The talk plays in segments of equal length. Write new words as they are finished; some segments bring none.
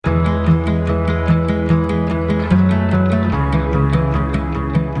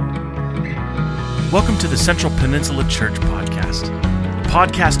Welcome to the Central Peninsula Church Podcast, a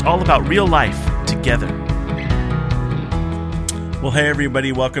podcast all about real life together. Well, hey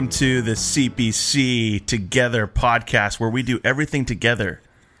everybody, welcome to the CPC Together podcast, where we do everything together.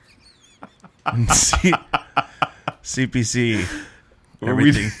 CPC,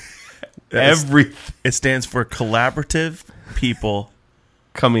 everything. It stands for Collaborative People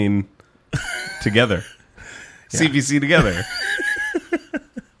Coming Together. CPC Together.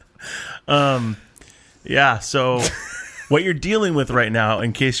 Yeah, so what you're dealing with right now,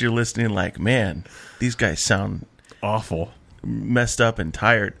 in case you're listening like, man, these guys sound Awful. messed up and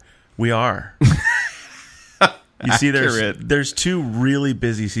tired. We are. You see, there's two really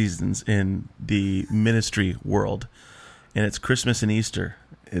busy seasons in the ministry world, and it's Christmas and Easter.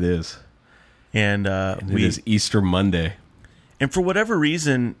 It is. And it is Easter Monday. And for whatever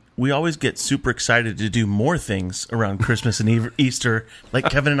reason, we always get super excited to do more things around Christmas and Easter. Like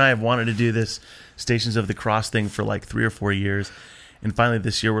Kevin and I have wanted to do this Stations of the Cross thing for like 3 or 4 years. And finally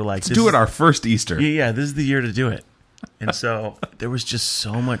this year we're like... Let's do it our first Easter. Yeah, this is the year to do it. And so there was just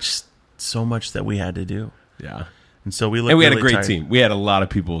so much that we had to do. Yeah. And so we had really a great tired. team. We had a lot of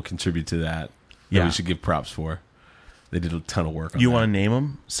people contribute to that Yeah. we should give props for. They did a ton of work on You that. want to name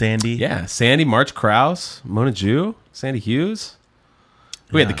them? Sandy? Yeah. Sandy, March Krause, Mona Jew, Sandy Hughes.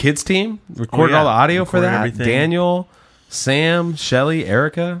 We had the kids team. Recorded all the audio for that. Everything. Daniel, Sam, Shelly,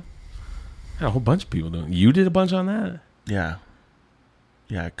 Erica. Had a whole bunch of people doing it. You did a bunch on that? Yeah.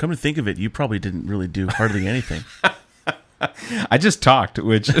 Yeah, come to think of it, you probably didn't really do hardly anything. I just talked,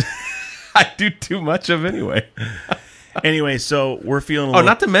 which I do too much of anyway. Anyway, so we're feeling a little...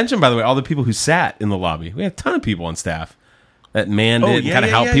 Not to mention, by the way, all the people who sat in the lobby. We had a ton of people on staff that manned it and kind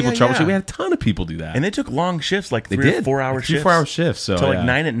of helped people troubleshoot. Yeah. We had a ton of people do that. And they took long shifts, like they 3 or did 4 hour shifts. 4-hour shifts. So Till like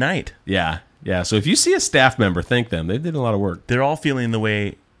 9 at night. Yeah. Yeah. So if you see a staff member, thank them. They did a lot of work. They're all feeling the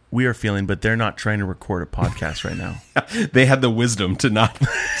way we are feeling, but they're not trying to record a podcast right now. They had the wisdom to not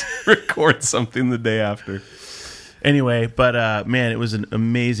record something the day after. Anyway, but man, it was an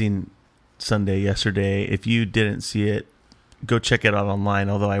amazing Sunday yesterday. If you didn't see it, go check it out online,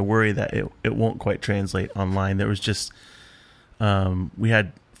 although I worry that it won't quite translate online. There was just, we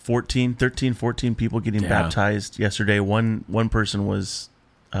had 14 people getting baptized yesterday. One person was...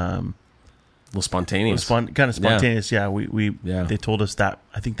 a little spontaneous. Kind of spontaneous, yeah. We Yeah. They told us that,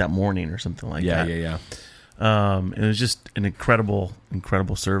 I think that morning or something like that. Yeah. It was just an incredible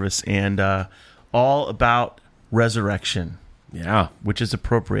service, and all about resurrection. Yeah. Which is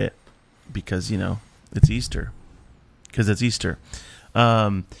appropriate because, it's Easter.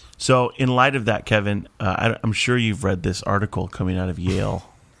 So in light of that, Kevin, I'm sure you've read this article coming out of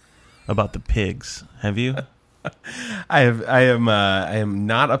Yale about the pigs. Have you? I am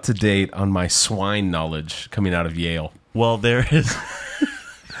not up to date on my swine knowledge coming out of Yale. Well, there is.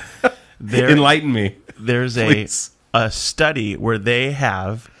 Enlighten me. There's a study where they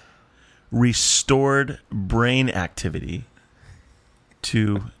have restored brain activity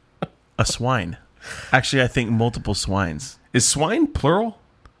to a swine. Actually, I think multiple swines. Is swine plural?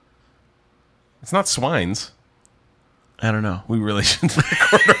 It's not swines. I don't know. We really shouldn't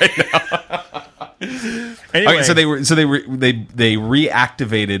record right now. Anyway, Okay, so they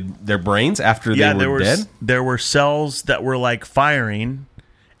reactivated their brains after they were dead? There were cells that were like firing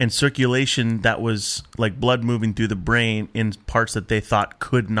and circulation that was like blood moving through the brain in parts that they thought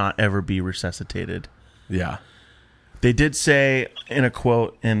could not ever be resuscitated. Yeah. They did say in a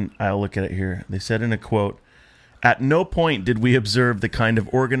quote, and I'll look at it here. They said in a quote, "At no point did we observe the kind of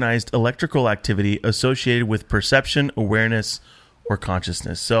organized electrical activity associated with perception, awareness, or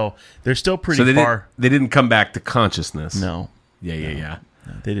consciousness." So they're still pretty far. They didn't come back to consciousness. No. Yeah.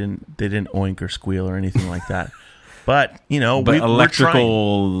 No, they didn't oink or squeal or anything like that. But,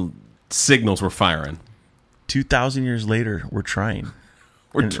 electrical signals were firing. 2,000 years later, we're trying.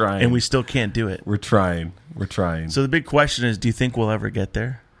 We're trying. And we still can't do it. We're trying. So the big question is, do you think we'll ever get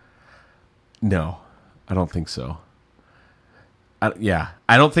there? No, I don't think so. I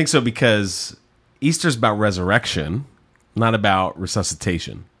don't think so, because Easter's about resurrection, not about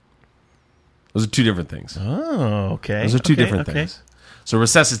resuscitation. Those are two different things. Oh, okay. Those are two different things. So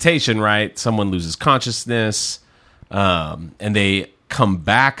resuscitation, right? Someone loses consciousness, and they come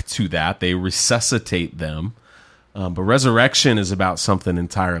back to that. They resuscitate them. But resurrection is about something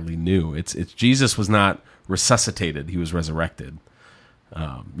entirely new. It's Jesus was not resuscitated; he was resurrected.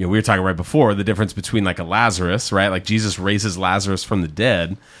 We were talking right before the difference between like a Lazarus, right? Like Jesus raises Lazarus from the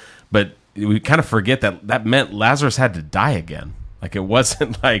dead, but we kind of forget that meant Lazarus had to die again. Like it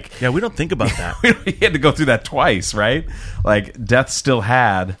wasn't like... Yeah, we don't think about that. He had to go through that twice, right? Like death still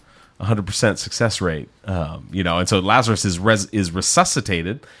had 100% success rate. And so Lazarus is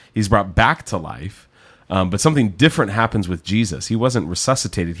resuscitated. He's brought back to life. But something different happens with Jesus. He wasn't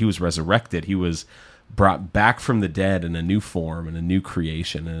resuscitated. He was resurrected. He was brought back from the dead in a new form, and a new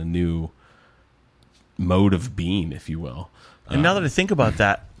creation, and a new mode of being, if you will. And now that I think about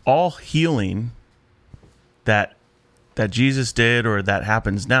that, all healing that Jesus did or that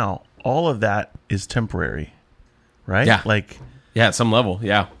happens now, all of that is temporary, right? Yeah. Yeah, at some level,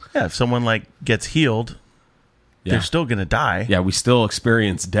 yeah. Yeah, if someone gets healed, they're still going to die. Yeah, we still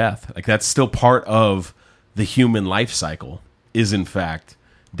experience death. That's still part of the human life cycle, is in fact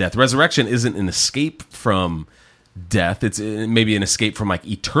death. Resurrection isn't an escape from death. It's maybe an escape from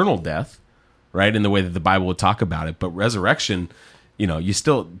eternal death, right? In the way that the Bible would talk about it. But resurrection, you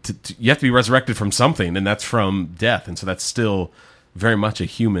still you have to be resurrected from something, and that's from death. And so that's still very much a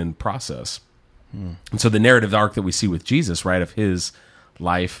human process. And so the narrative arc that we see with Jesus, right, of his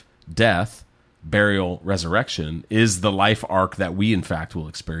life, death, burial, resurrection, is the life arc that we in fact will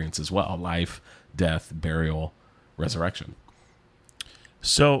experience as well. Life, death, burial, resurrection.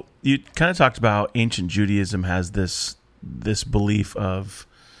 So you kind of talked about ancient Judaism has this belief of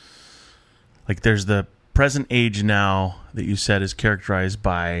there's the present age now that you said is characterized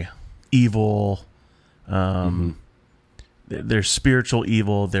by evil. There's spiritual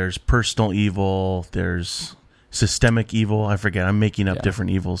evil, there's personal evil, there's systemic evil. I forget. I'm making up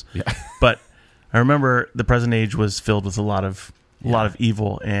different evils. Yeah. But I remember the present age was filled with a lot of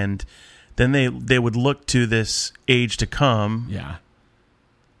evil, and then they would look to this age to come. Yeah.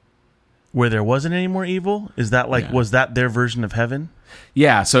 Where there wasn't any more evil? Is that was that their version of heaven?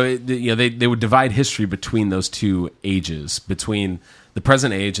 Yeah, so they would divide history between those two ages, between the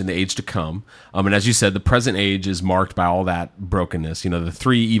present age and the age to come. And as you said, the present age is marked by all that brokenness. The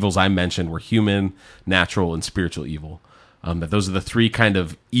three evils I mentioned were human, natural, and spiritual evil. That those are the three kind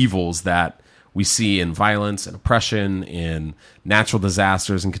of evils that we see in violence and oppression, in natural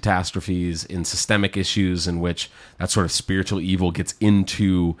disasters and catastrophes, in systemic issues in which that sort of spiritual evil gets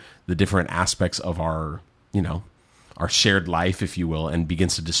into the different aspects of our shared life, if you will, and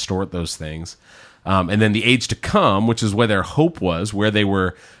begins to distort those things. And then the age to come, which is where their hope was, where they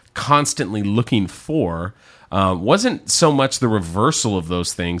were constantly looking for, wasn't so much the reversal of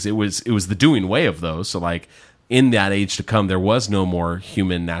those things. It was the doing away of those. So in that age to come, there was no more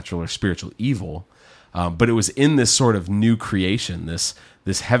human, natural, or spiritual evil. But it was in this sort of new creation,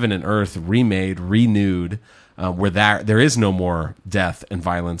 this heaven and earth remade, renewed, where there is no more death and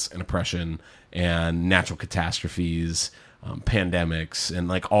violence and oppression and natural catastrophes, pandemics,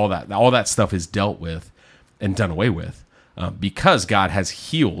 and all that stuff is dealt with and done away with because God has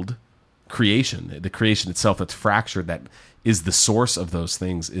healed creation. The creation itself that's fractured, that is the source of those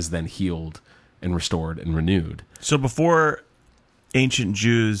things, is then healed and restored and renewed. So before ancient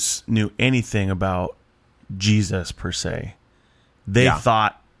Jews knew anything about Jesus per se, they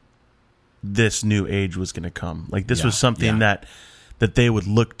thought this new age was going to come. This was something that they would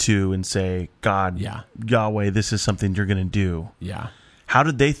look to and say, God, Yahweh, this is something you're going to do. Yeah. How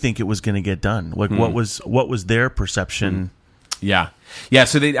did they think it was going to get done? What was their perception? Yeah.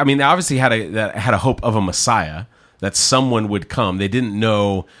 So they obviously had a hope of a Messiah, that someone would come. They didn't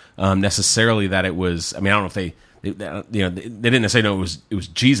know necessarily that it was. I don't know if they didn't necessarily know it was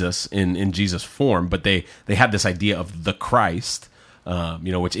Jesus in Jesus form, but they had this idea of the Christ,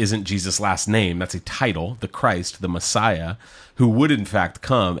 which isn't Jesus' last name. That's a title, the Christ, the Messiah, who would in fact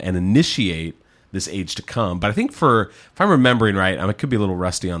come and initiate this age to come. But I think if I'm remembering right, I could be a little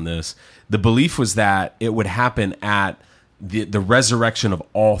rusty on this, the belief was that it would happen at the resurrection of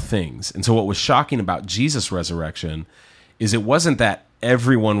all things. And so what was shocking about Jesus' resurrection is it wasn't that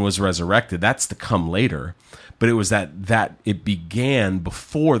everyone was resurrected. That's to come later. But it was that it began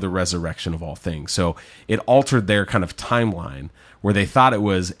before the resurrection of all things. So it altered their kind of timeline, where they thought it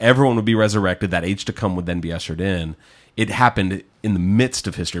was everyone would be resurrected, that age to come would then be ushered in. It happened in the midst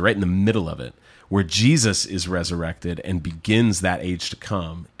of history, right in the middle of it, where Jesus is resurrected and begins that age to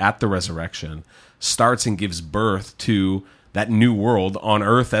come at the resurrection, starts and gives birth to that new world on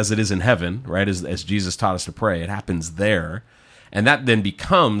earth as it is in heaven, right? As Jesus taught us to pray, it happens there. And that then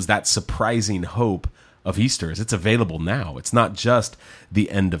becomes that surprising hope of Easter. It's available now. It's not just the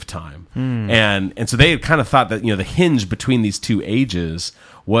end of time. And so they had kind of thought that, the hinge between these two ages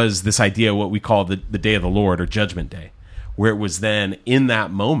was this idea of what we call the Day of the Lord, or Judgment Day, where it was then in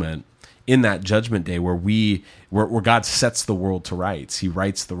that moment, in that Judgment Day, where God sets the world to rights. He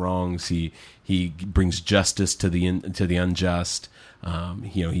rights the wrongs. He brings justice to the unjust.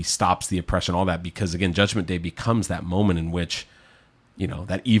 He stops the oppression, all that, because again, Judgment Day becomes that moment in which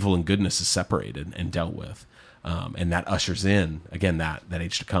that evil and goodness is separated and dealt with. And that ushers in, again, that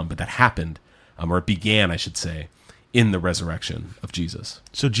age to come. But that happened, or it began, I should say, in the resurrection of Jesus.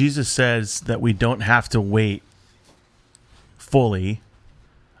 So Jesus says that we don't have to wait fully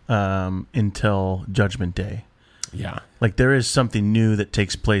until Judgment Day. Yeah. Like there is something new that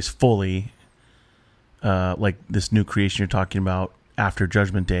takes place fully, like this new creation you're talking about after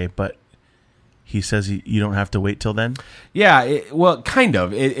Judgment Day, but he says you don't have to wait till then? Yeah, well, kind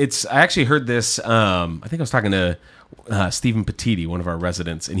of. I actually heard this, I think I was talking to Stephen Petiti, one of our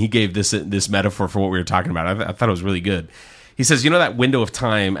residents, and he gave this metaphor for what we were talking about. I thought it was really good. He says, that window of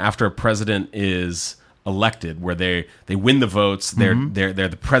time after a president is elected, where they win the votes, they're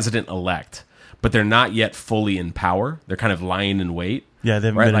the president-elect, but they're not yet fully in power. They're kind of lying in wait. Yeah, they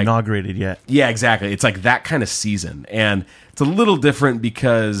haven't been inaugurated yet. Yeah, exactly. It's like that kind of season. And it's a little different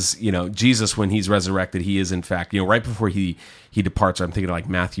because, Jesus, when he's resurrected, he is in fact, right before he departs, I'm thinking like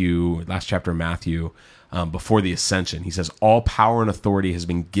Matthew, last chapter of Matthew, before the ascension, he says, all power and authority has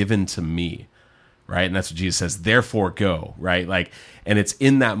been given to me, right? And that's what Jesus says, therefore go, right? And it's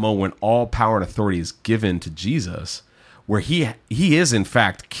in that moment when all power and authority is given to Jesus, where he is in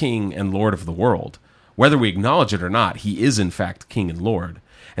fact King and Lord of the world. Whether we acknowledge it or not, he is in fact King and Lord.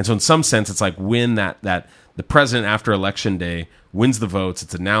 And so in some sense, it's like when that the president after Election Day wins the votes,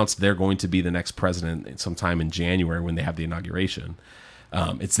 it's announced they're going to be the next president sometime in January when they have the inauguration.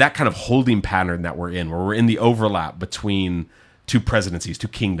 It's that kind of holding pattern that we're in, where we're in the overlap between two presidencies, two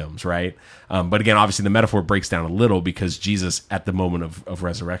kingdoms, right? But again, obviously the metaphor breaks down a little because Jesus at the moment of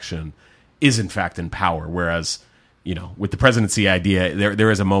resurrection is in fact in power, whereas with the presidency idea,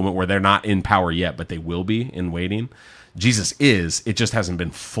 there is a moment where they're not in power yet, but they will be in waiting. Jesus is. It just hasn't been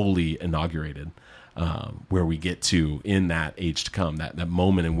fully inaugurated, where we get to in that age to come, that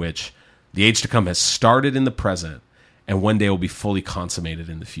moment in which the age to come has started in the present and one day will be fully consummated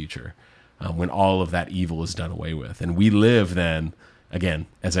in the future, when all of that evil is done away with. And we live then, again,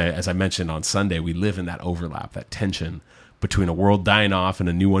 as I mentioned on Sunday, we live in that overlap, that tension between a world dying off and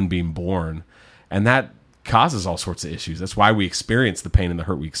a new one being born. And that causes all sorts of issues. That's why we experience the pain and the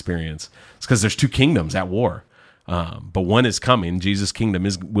hurt we experience. It's because there's two kingdoms at war, but one is coming. Jesus' kingdom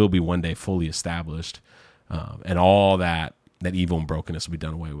will be one day fully established, and all that evil and brokenness will be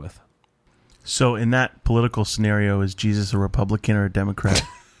done away with. So in that political scenario, is Jesus a Republican or a Democrat?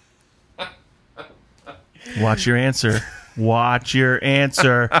 Watch your answer. Watch your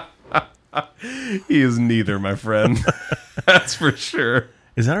answer. He is neither, my friend. That's for sure.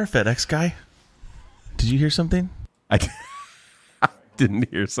 Is that our FedEx guy? Did you hear something? I didn't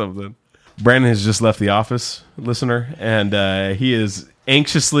hear something. Brandon has just left the office, listener, and he is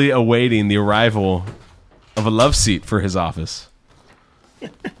anxiously awaiting the arrival of a love seat for his office.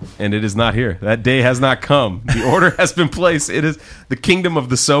 And it is not here. That day has not come. The order has been placed. It is the kingdom of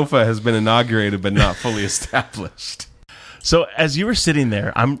the sofa has been inaugurated, but not fully established. So as you were sitting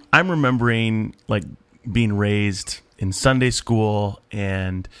there, I'm remembering like being raised in Sunday school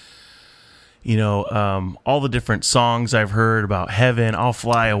and all the different songs I've heard about heaven, I'll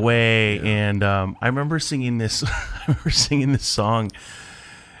fly away. Yeah. And I remember singing this song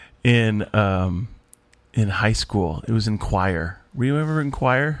in high school. It was in choir. Were you ever in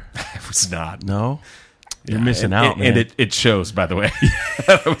choir? I was not. No? You're missing out, man. And it shows, by the way.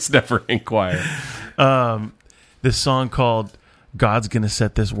 I was never in choir. This song called God's Gonna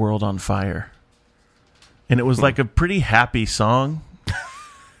Set This World on Fire. And it was like a pretty happy song.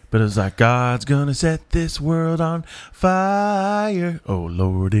 But it was like, God's gonna set this world on fire. Oh,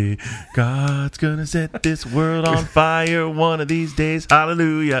 Lordy, God's gonna set this world on fire one of these days.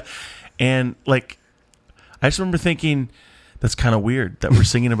 Hallelujah. And, like, I just remember thinking, that's kind of weird that we're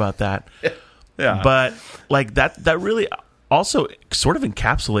singing about that. Yeah. But, like, that really also sort of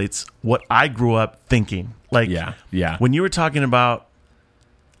encapsulates what I grew up thinking. Like, yeah. When you were talking about,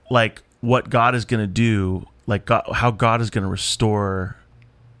 like, what God is going to do, like, how God is going to restore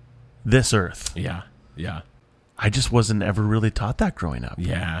this earth. Yeah. I just wasn't ever really taught that growing up.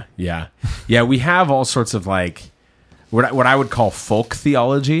 Yeah. We have all sorts of like what I would call folk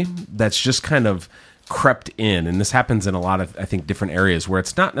theology that's just kind of crept in, and this happens in a lot of, I think, different areas where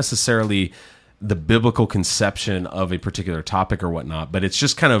it's not necessarily the biblical conception of a particular topic or whatnot, but it's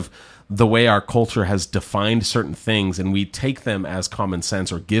just kind of the way our culture has defined certain things, and we take them as common sense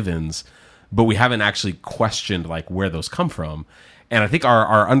or givens, but we haven't actually questioned like where those come from. And I think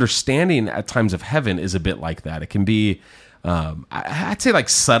our understanding at times of heaven is a bit like that. It can be, I'd say, like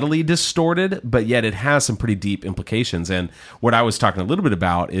subtly distorted, but yet it has some pretty deep implications. And what I was talking a little bit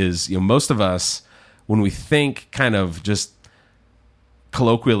about is, most of us, when we think kind of just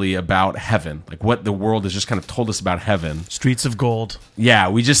colloquially about heaven, like what the world has just kind of told us about heaven. Streets of gold. Yeah,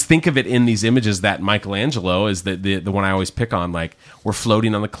 we just think of it in these images that Michelangelo is the one I always pick on. Like, we're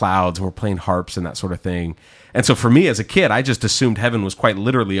floating on the clouds and we're playing harps and that sort of thing. And so for me as a kid, I just assumed heaven was quite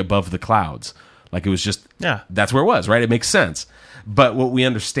literally above the clouds. Like, it was just, that's where it was, right? It makes sense. But what we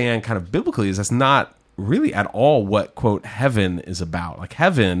understand kind of biblically is that's not really at all what, quote, heaven is about. Like,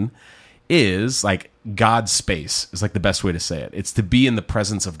 heaven is like God's space, is like the best way to say it. It's to be in the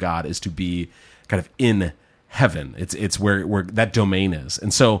presence of God, is to be kind of in heaven. It's where that domain is.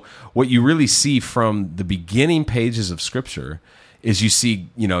 And so what you really see from the beginning pages of Scripture is you see,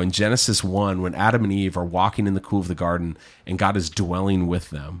 in Genesis 1, when Adam and Eve are walking in the cool of the garden and God is dwelling with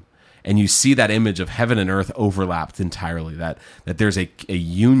them. And you see that image of heaven and earth overlapped entirely, that there's a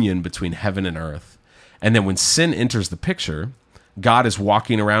union between heaven and earth. And then when sin enters the picture, God is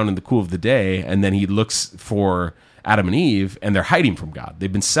walking around in the cool of the day, and then he looks for Adam and Eve, and they're hiding from God.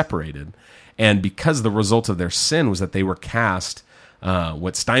 They've been separated. And because the result of their sin was that they were cast,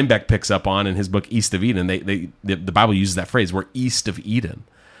 what Steinbeck picks up on in his book East of Eden, the Bible uses that phrase, we're east of Eden.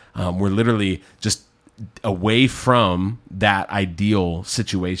 We're literally just away from that ideal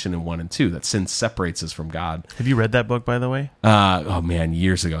situation in 1 and 2, that sin separates us from God. Have you read that book, by the way? Oh man,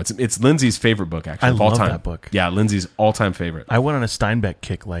 years ago. It's Lindsay's favorite book, actually, I of all love time. that book. Yeah, Lindsay's all-time favorite. I went on a Steinbeck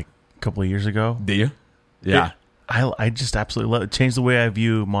kick like a couple of years ago. Do you? Yeah. I just absolutely love it. It changed the way I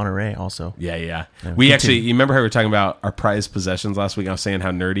view Monterey also. Yeah. We actually, you remember how we were talking about our prized possessions last week? I was saying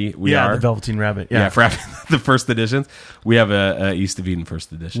how nerdy we are. Yeah, the Velveteen Rabbit. Yeah, for having the first editions. We have a East of Eden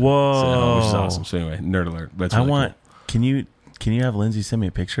first edition. Whoa. Which is awesome. So anyway, nerd alert. But it's really cool. Can you have Lindsay send me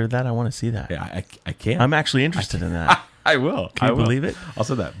a picture of that? I want to see that. Yeah, I can. I'm actually interested in that. I will. Can you believe it? I'll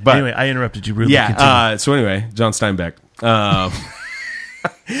say that. But anyway, I interrupted you. Really? Yeah. So anyway, John Steinbeck.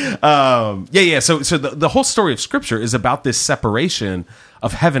 So the whole story of Scripture is about this separation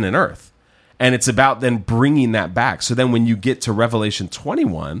of heaven and earth, and it's about then bringing that back. So then when you get to Revelation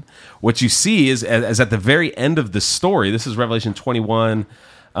 21, what you see is as at the very end of the story, this is Revelation 21,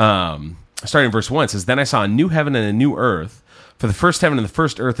 starting in verse 1, it says, "Then I saw a new heaven and a new earth, for the first heaven and the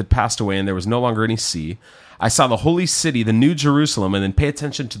first earth had passed away, and there was no longer any sea. I saw the holy city, the new Jerusalem," and then pay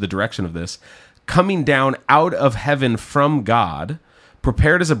attention to the direction of this, "coming down out of heaven from God,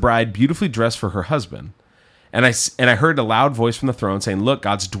 prepared as a bride beautifully dressed for her husband. And I heard a loud voice from the throne saying, 'Look,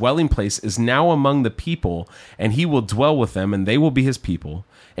 God's dwelling place is now among the people, and he will dwell with them, and they will be his people,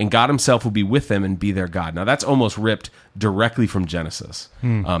 and God himself will be with them and be their God.'" Now, that's almost ripped directly from Genesis.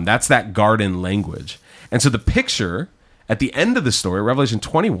 That's that garden language. And so the picture at the end of the story, Revelation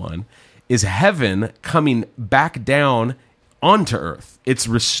 21, is heaven coming back down onto earth. It's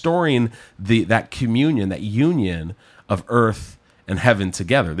restoring that communion, that union of earth and heaven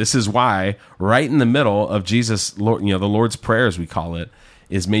together. This is why right in the middle of Jesus, the Lord's Prayer, as we call it,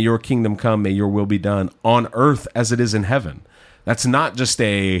 is, "May your kingdom come, may your will be done on earth as it is in heaven." That's not just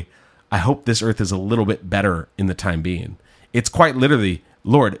I hope this earth is a little bit better in the time being. It's quite literally,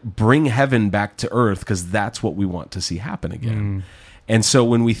 Lord, bring heaven back to earth, because that's what we want to see happen again. And so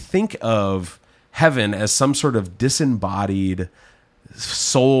when we think of heaven as some sort of disembodied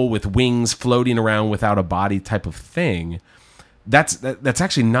soul with wings floating around without a body type of thing, that's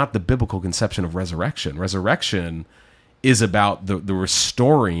actually not the biblical conception of resurrection. Resurrection is about the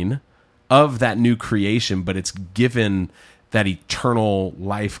restoring of that new creation, but it's given that eternal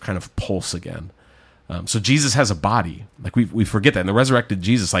life kind of pulse again. So Jesus has a body. Like we forget that. And the resurrected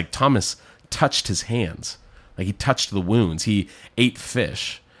Jesus, like Thomas touched his hands. Like he touched the wounds. He ate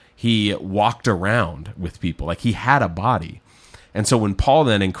fish. He walked around with people. Like he had a body. And so when Paul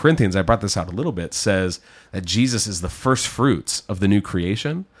then in Corinthians, I brought this out a little bit, says that Jesus is the first fruits of the new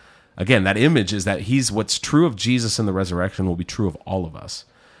creation, again, that image is that what's true of Jesus in the resurrection will be true of all of us.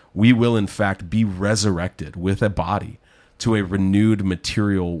 We will, in fact, be resurrected with a body to a renewed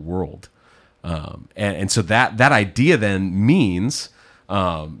material world. And so that idea then means,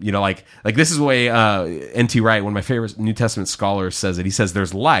 like this is the way N.T. Wright, one of my favorite New Testament scholars, says it. He says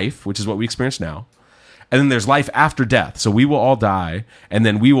there's life, which is what we experience now, and then there's life after death. So we will all die, and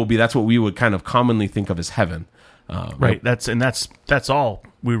then we will be. That's what we would kind of commonly think of as heaven. Right. That's all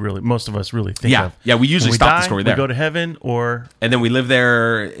most of us really think of. Yeah. We usually stop the story there. We go to heaven, and then we live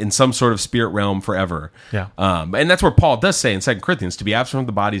there in some sort of spirit realm forever. Yeah. And that's where Paul does say in 2 Corinthians, to be absent from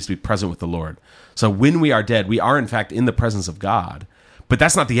the body is to be present with the Lord. So when we are dead, we are in fact in the presence of God. But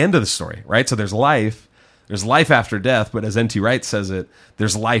that's not the end of the story, right? So there's life after death, but as N.T. Wright says it,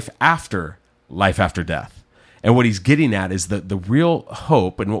 there's life after death. And what he's getting at is the real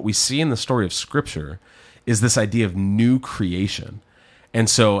hope, and what we see in the story of Scripture is this idea of new creation. And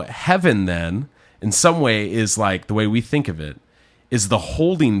so heaven then, in some way, is like, the way we think of it, is the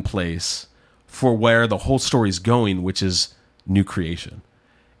holding place for where the whole story is going, which is new creation.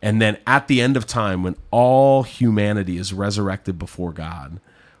 And then at the end of time, when all humanity is resurrected before God,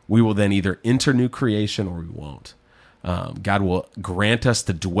 we will then either enter new creation or we won't. God will grant us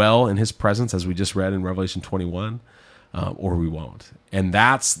to dwell in his presence, as we just read in Revelation 21, or we won't. And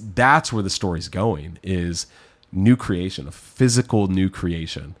that's where the story's going, is new creation, a physical new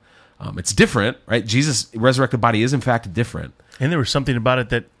creation. It's different, right? Jesus' resurrected body is in fact different. And there was something about it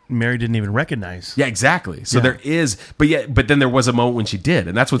that Mary didn't even recognize. Yeah, exactly. So there is, but then there was a moment when she did,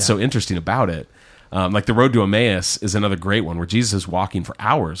 and that's what's so interesting about it. Like the road to Emmaus is another great one, where Jesus is walking for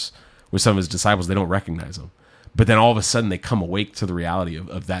hours with some of his disciples. They don't recognize him, but then all of a sudden they come awake to the reality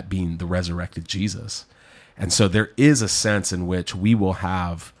of that being the resurrected Jesus. And so there is a sense in which we will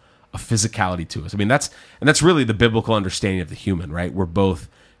have a physicality to us. I mean, that's really the biblical understanding of the human, right? We're both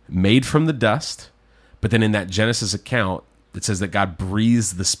made from the dust, but then in that Genesis account, it says that God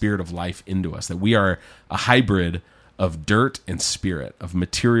breathes the spirit of life into us, that we are a hybrid of dirt and spirit, of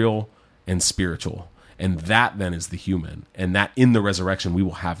material and spiritual. And that then is the human. And that in the resurrection, we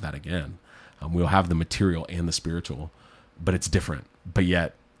will have that again. We'll have the material and the spiritual, but it's different, but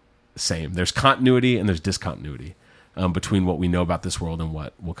yet same. There's continuity and there's discontinuity between what we know about this world and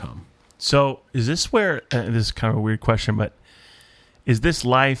what will come. So is this where, this is kind of a weird question, but is this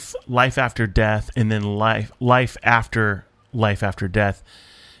life after death, and then life after death?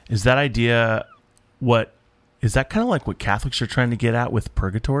 Is that idea is that kind of like what Catholics are trying to get at with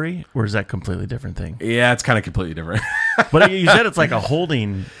purgatory, or is that a completely different thing? Yeah, it's kind of completely different. But you said it's like a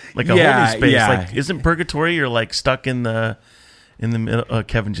holding space. Yeah. Like, isn't purgatory, you're like stuck in the middle?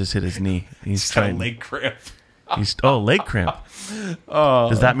 Kevin just hit his knee. He's trying leg cramp. Leg cramp.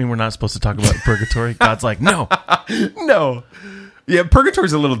 Does that mean we're not supposed to talk about purgatory? God's like, no. No. Yeah, purgatory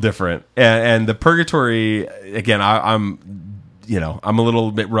is a little different, and the purgatory, again, I'm a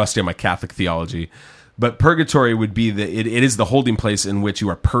little bit rusty on my Catholic theology, but purgatory would be it is the holding place in which you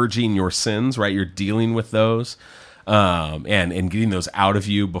are purging your sins, right? You're dealing with those, and getting those out of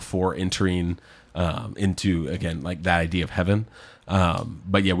you before entering into, again, like that idea of heaven.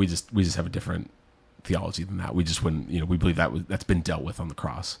 But yeah, we just have a different theology than that. We just wouldn't, we believe that's been dealt with on the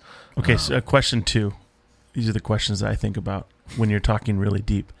cross. Okay, so question 2. These are the questions that I think about when you're talking really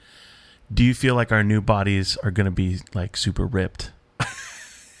deep. Do you feel like our new bodies are going to be like super ripped?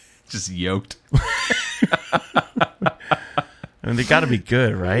 Just yoked. I mean, they got to be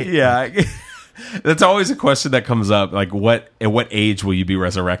good, right? Yeah. That's always a question that comes up. Like, at what age will you be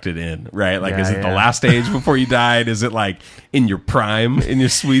resurrected in, right? Like, is it the last age before you died? Is it like in your prime, in your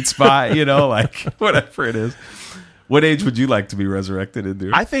sweet spot, like whatever it is? What age would you like to be resurrected into?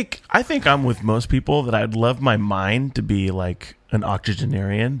 I think I'm with most people that I'd love my mind to be like an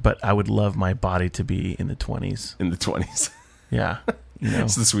octogenarian, but I would love my body to be in the 20s. In the 20s. Yeah.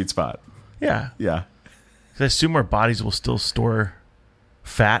 It's the sweet spot. Yeah. Yeah. I assume our bodies will still store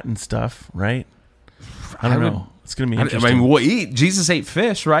fat and stuff, right? I don't know. It's going to be interesting. I mean, we'll eat. Jesus ate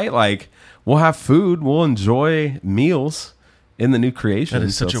fish, right? Like, we'll have food. We'll enjoy meals in the new creation. That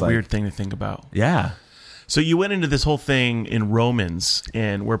is such a weird thing to think about. Yeah. So you went into this whole thing in Romans,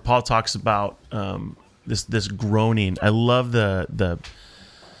 and where Paul talks about this groaning. I love the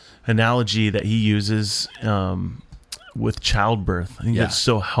analogy that he uses with childbirth. I think that's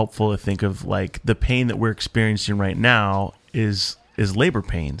so helpful to think of, like, the pain that we're experiencing right now is labor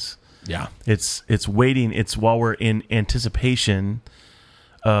pains. Yeah. It's waiting. It's while we're in anticipation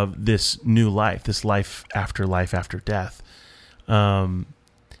of this new life, this life after death. And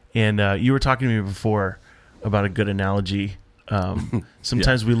you were talking to me before about a good analogy.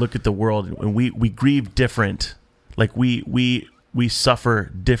 Sometimes we look at the world and we grieve different. Like we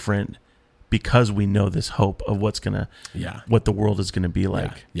suffer different because we know this hope of what the world is gonna be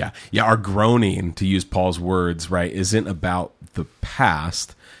like. Yeah. Our groaning, to use Paul's words, right, isn't about the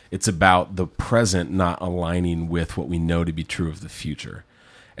past. It's about the present not aligning with what we know to be true of the future.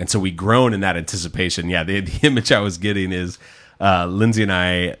 And so we groan in that anticipation. Yeah, the image I was getting is Lindsay and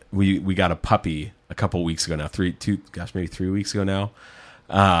I, we got a puppy a couple weeks ago now, maybe 3 weeks ago now.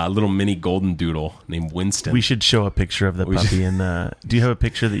 A little mini golden doodle named Winston. We should show a picture of the puppy. Do you have a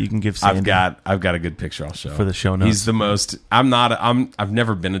picture that you can give Sandy? I've got a good picture I'll show for the show notes. He's the most. I've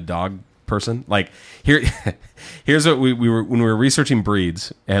never been a dog person. Like, here's what we were when we were researching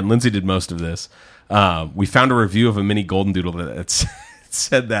breeds, and Lindsay did most of this. We found a review of a mini golden doodle that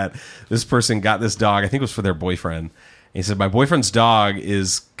said that this person got this dog. I think it was for their boyfriend. And he said, "My boyfriend's dog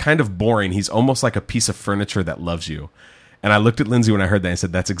is kind of boring. He's almost like a piece of furniture that loves you." And I looked at Lindsay when I heard that and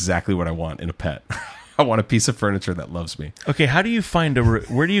said, "That's exactly what I want in a pet. I want a piece of furniture that loves me." Okay, how do you find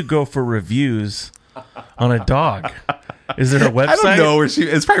where do you go for reviews on a dog? Is there a website? I don't know where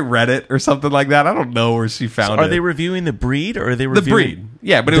it's probably Reddit or something like that. I don't know where she found it. Are they reviewing the breed or are they The reviewing breed.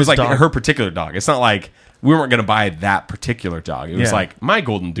 Yeah, but it was like dog? her particular dog. It's not like we weren't going to buy that particular dog. It was Yeah. like, my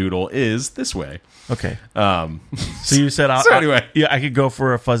golden doodle is this way. Okay. So you said, anyway. I could go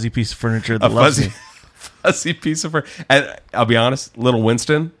for a fuzzy piece of furniture that A loves fuzzy, me. fuzzy piece of fur. And I'll be honest, little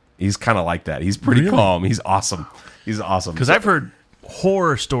Winston, he's kind of like that. He's pretty Really? calm. He's awesome. He's awesome. Because I've heard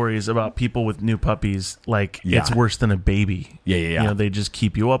horror stories about people with new puppies. Like Yeah. it's worse than a baby. Yeah. You know, they just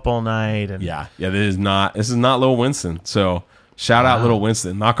keep you up all night. And Yeah. This is not little Winston. So shout out little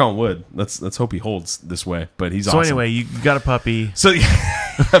Winston. Knock on wood. Let's hope he holds this way. But he's So awesome. anyway, you got a puppy. So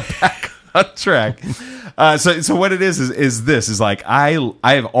back on track. So what it is like I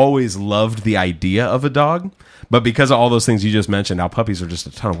have always loved the idea of a dog, but because of all those things you just mentioned, now puppies are just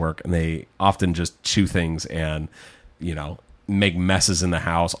a ton of work and they often just chew things and make messes in the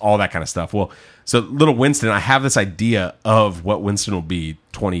house, all that kind of stuff. Well, so little Winston, I have this idea of what Winston will be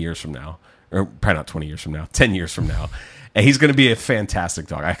 20 years from now, or probably not 20 years from now, 10 years from now, and he's going to be a fantastic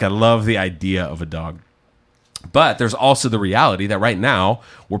dog. I love the idea of a dog. But there's also the reality that right now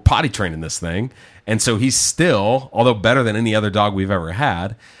we're potty training this thing. And so he's still, although better than any other dog we've ever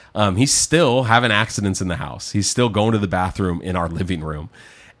had, he's still having accidents in the house. He's still going to the bathroom in our living room.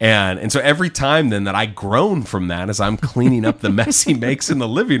 And so every time then that I groan from that as I'm cleaning up the mess he makes in the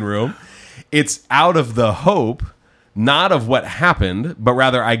living room, it's out of the hope, not of what happened, but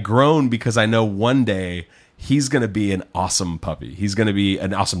rather I groan because I know one day he's going to be an awesome puppy. He's going to be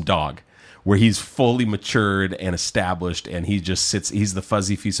an awesome dog, where he's fully matured and established, and he just sits. He's the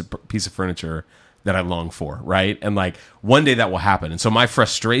fuzzy piece of furniture that I long for, right? And like one day that will happen. And so my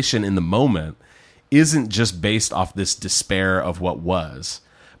frustration in the moment isn't just based off this despair of what was,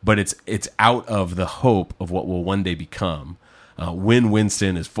 but it's out of the hope of what will one day become when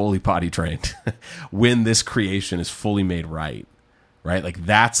Winston is fully potty trained, when this creation is fully made right? Like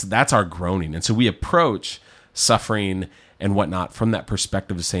that's our groaning. And so we approach suffering and whatnot from that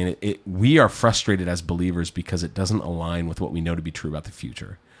perspective of saying we are frustrated as believers because it doesn't align with what we know to be true about the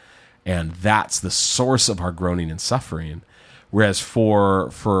future. And that's the source of our groaning and suffering. Whereas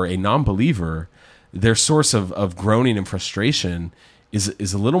for a non-believer, their source of groaning and frustration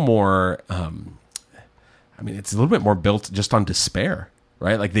is a little more, it's a little bit more built just on despair,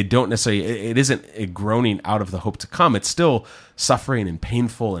 right? Like they don't necessarily, it isn't a groaning out of the hope to come. It's still suffering and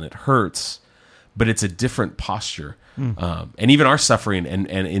painful and it hurts, but it's a different posture. And even our suffering and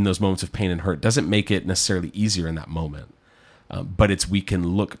in those moments of pain and hurt doesn't make it necessarily easier in that moment. But we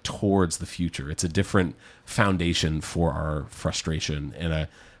can look towards the future. It's a different foundation for our frustration and a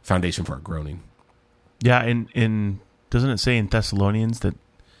foundation for our groaning. Yeah, and doesn't it say in Thessalonians that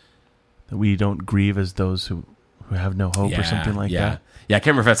we don't grieve as those who have no hope or something like that? Yeah, I can't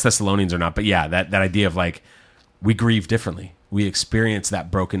remember if that's Thessalonians or not, but yeah, that idea of like we grieve differently. We experience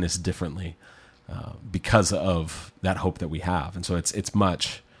that brokenness differently. Because of that hope that we have. And so it's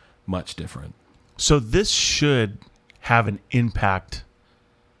much, much different. So this should have an impact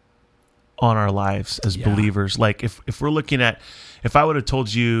on our lives as believers. Like if we're looking at, if I would have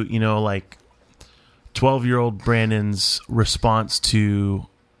told you, like 12-year-old Brandon's response to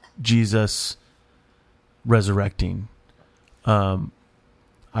Jesus resurrecting, I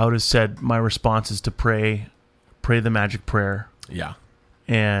would have said my response is to pray the magic prayer. Yeah.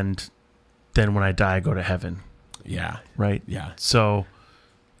 And then when I die, I go to heaven. Yeah. Right? Yeah. So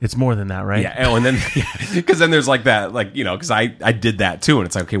it's more than that, right? Yeah. Oh, and then, because then there's like that, like, because I did that too. And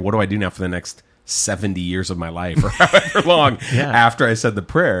it's like, okay, what do I do now for the next 70 years of my life or however long after I said the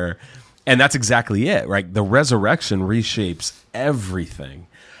prayer? And that's exactly it, right? The resurrection reshapes everything.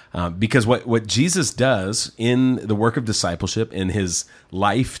 Because what Jesus does in the work of discipleship, in his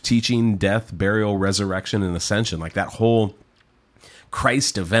life, teaching, death, burial, resurrection, and ascension, like that whole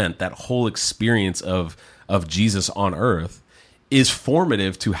Christ event, that whole experience of Jesus on earth is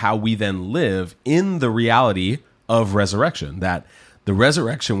formative to how we then live in the reality of resurrection. That the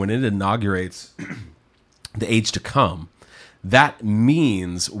resurrection, when it inaugurates the age to come, that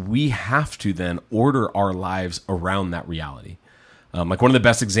means we have to then order our lives around that reality. Like one of the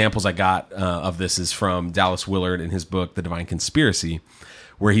best examples I got of this is from Dallas Willard in his book, The Divine Conspiracy,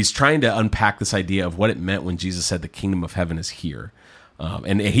 where he's trying to unpack this idea of what it meant when Jesus said the kingdom of heaven is here.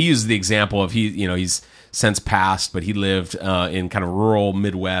 And he used the example of he's since passed, but he lived in kind of rural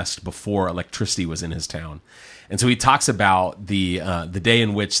Midwest before electricity was in his town. And so he talks about the day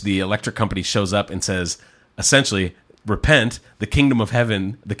in which the electric company shows up and says, essentially, repent, the kingdom of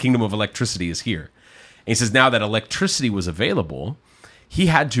heaven, the kingdom of electricity is here. And he says now that electricity was available,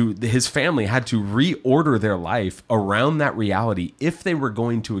 his family had to reorder their life around that reality if they were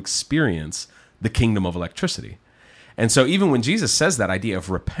going to experience the kingdom of electricity. And so even when Jesus says that idea of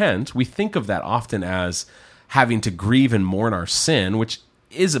repent, we think of that often as having to grieve and mourn our sin, which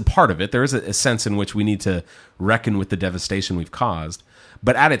is a part of it. There is a sense in which we need to reckon with the devastation we've caused.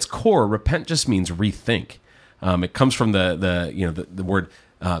 But at its core, repent just means rethink. It comes from the word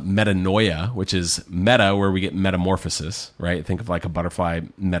metanoia, which is meta, where we get metamorphosis, right? Think of like a butterfly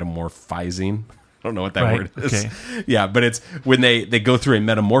metamorphizing. I don't know what that word is. Okay. Yeah, but it's when they go through a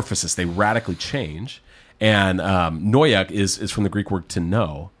metamorphosis, they radically change. And noia is from the Greek word to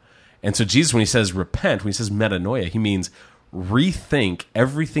know. And so Jesus, when he says repent, when he says metanoia, he means rethink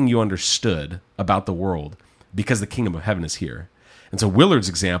everything you understood about the world because the kingdom of heaven is here. And so Willard's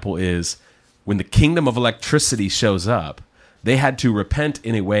example is when the kingdom of electricity shows up, they had to repent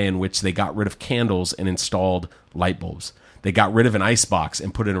in a way in which they got rid of candles and installed light bulbs. They got rid of an icebox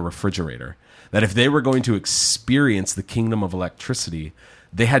and put in a refrigerator. That if they were going to experience the kingdom of electricity,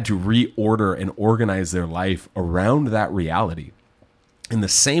 they had to reorder and organize their life around that reality. In the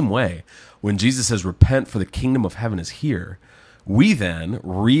same way, when Jesus says, repent for the kingdom of heaven is here, we then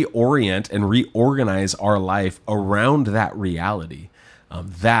reorient and reorganize our life around that reality,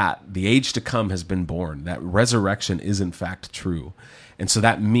 that the age to come has been born, that resurrection is in fact true. And so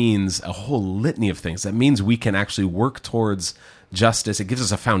that means a whole litany of things. That means we can actually work towards justice. It gives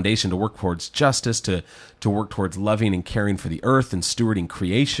us a foundation to work towards justice, to work towards loving and caring for the earth and stewarding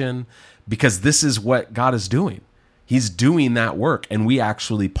creation, because this is what God is doing. He's doing that work, and we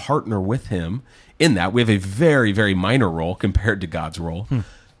actually partner with him in that. We have a very, very minor role compared to God's role,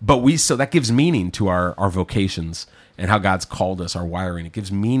 but so that gives meaning to our vocations and how God's called us, our wiring. It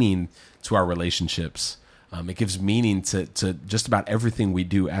gives meaning to our relationships. It gives meaning to just about everything we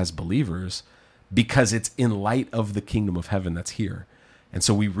do as believers, because it's in light of the kingdom of heaven that's here. And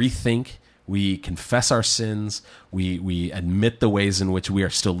so we rethink, we confess our sins, we admit the ways in which we are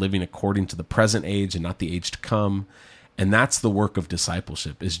still living according to the present age and not the age to come. And that's the work of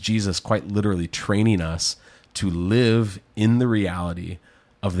discipleship, is Jesus quite literally training us to live in the reality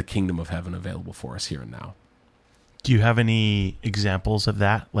of the kingdom of heaven available for us here and now. Do you have any examples of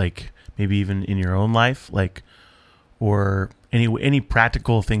that? Like maybe even in your own life, like, or any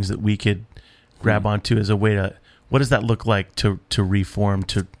practical things that we could grab onto as a way to, what does that look like to reform,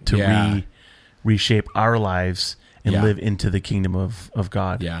 to reshape our lives and live into the kingdom of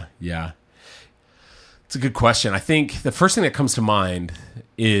God? Yeah. It's a good question. I think the first thing that comes to mind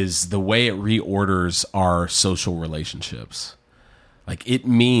is the way it reorders our social relationships. Like, it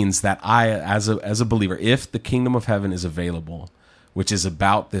means that I, as a believer, if the kingdom of heaven is available, which is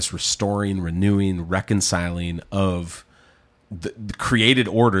about this restoring, renewing, reconciling of the created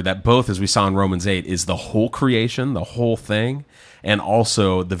order, that both, as we saw in Romans 8, is the whole creation, the whole thing, and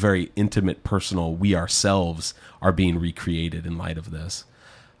also the very intimate, personal, we ourselves are being recreated in light of this.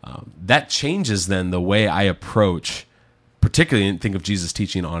 That changes then the way I approach, particularly think of Jesus'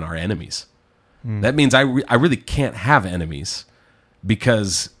 teaching on our enemies. That means I really can't have enemies,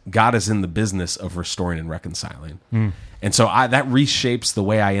 because God is in the business of restoring and reconciling. And so that reshapes the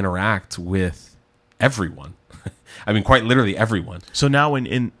way I interact with everyone. I mean, quite literally everyone. So now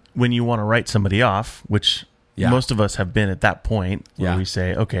when you want to write somebody off, which most of us have been at that point, where we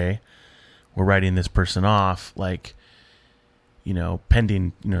say, okay, we're writing this person off, like,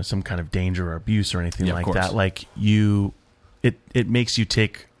 pending, some kind of danger or abuse or anything like that. Like it makes you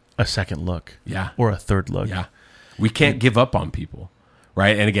take a second look, or a third look. We can't give up on people,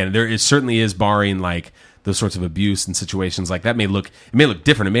 right? And again, certainly is, barring like those sorts of abuse and situations like that, it may look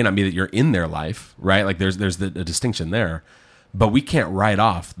different. It may not be that you're in their life, right? Like there's a distinction there, but we can't write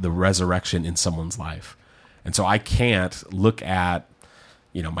off the resurrection in someone's life. And so I can't look at,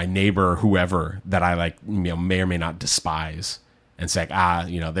 my neighbor or whoever that I like, may or may not despise, and say,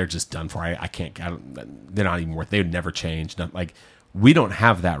 they're just done for. I can't, they're not even worth, they would never change. We don't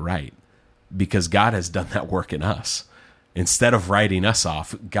have that right, because God has done that work in us. Instead of writing us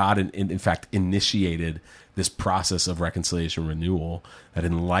off, God, in fact, initiated this process of reconciliation renewal that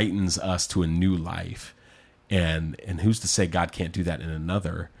enlightens us to a new life. And who's to say God can't do that in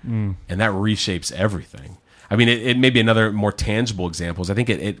another? And that reshapes everything. I mean, it may be another more tangible examples. I think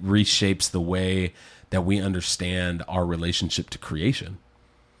it reshapes the way that we understand our relationship to creation,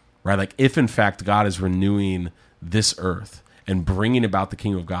 right? Like, if in fact God is renewing this earth and bringing about the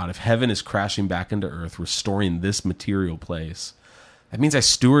kingdom of God, if heaven is crashing back into earth, restoring this material place, that means I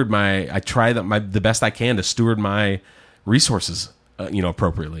try the best I can to steward my resources,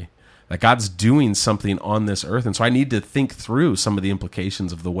 appropriately. That God's doing something on this earth, and so I need to think through some of the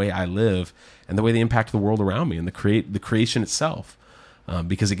implications of the way I live and the way they impact the world around me and the creation itself,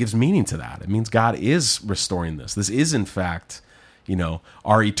 because it gives meaning to that. It means God is restoring this. This is, in fact,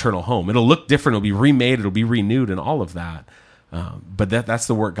 our eternal home. It'll look different. It'll be remade. It'll be renewed and all of that. But that's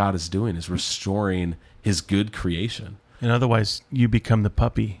the work God is doing, is restoring his good creation. And otherwise you become the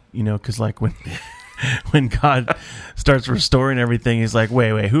puppy, because like when God starts restoring everything, he's like,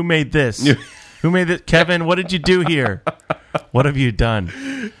 wait, who made this? Who made this? Kevin, what did you do here? What have you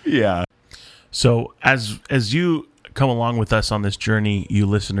done? Yeah. So as you come along with us on this journey, you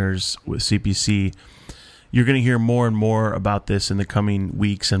listeners with CPC, you're going to hear more and more about this in the coming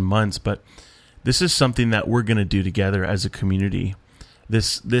weeks and months, but this is something that we're going to do together as a community.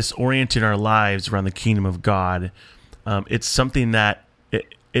 This orienting our lives around the kingdom of God. It's something that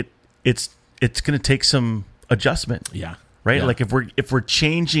it's going to take some adjustment. Yeah. Right? Yeah. Like if we're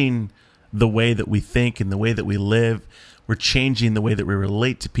changing the way that we think and the way that we live, we're changing the way that we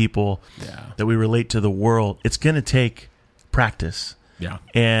relate to people, that we relate to the world. It's going to take practice. Yeah.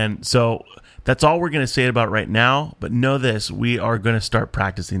 And so that's all we're going to say about it right now. But know this, we are going to start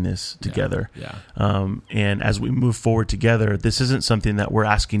practicing this together. Yeah. And as we move forward together, this isn't something that we're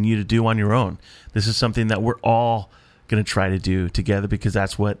asking you to do on your own. This is something that we're all going to try to do together, because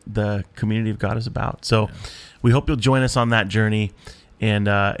that's what the community of God is about. So we hope you'll join us on that journey. And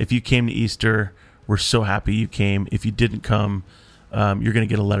if you came to Easter, we're so happy you came. If you didn't come, you're going to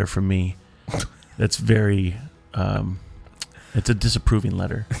get a letter from me. That's very, it's a disapproving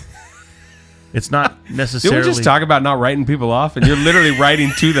letter. It's not necessarily. Did we just talk about not writing people off? And you're literally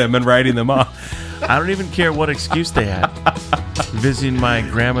writing to them and writing them off. I don't even care what excuse they had. Visiting my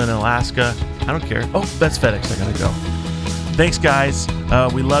grandma in Alaska. I don't care. Oh, that's FedEx. I got to go. Thanks, guys.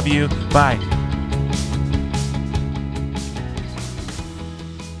 We love you. Bye.